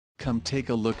Come take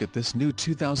a look at this new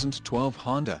 2012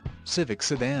 Honda Civic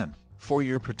Sedan. For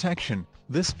your protection,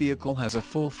 this vehicle has a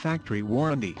full factory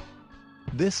warranty.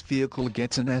 This vehicle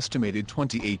gets an estimated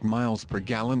 28 miles per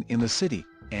gallon in the city,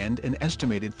 and an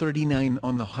estimated 39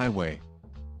 on the highway.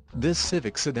 This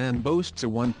Civic Sedan boasts a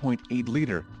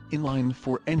 1.8-liter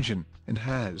inline-4 engine, and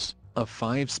has a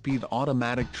 5-speed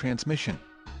automatic transmission.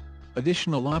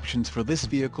 Additional options for this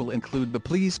vehicle include the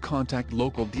please contact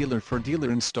local dealer for dealer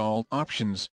installed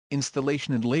options,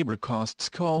 installation and labor costs.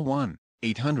 Call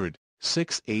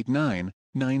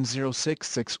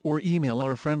 1-800-689-9066 or email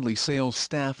our friendly sales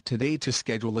staff today to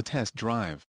schedule a test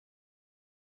drive.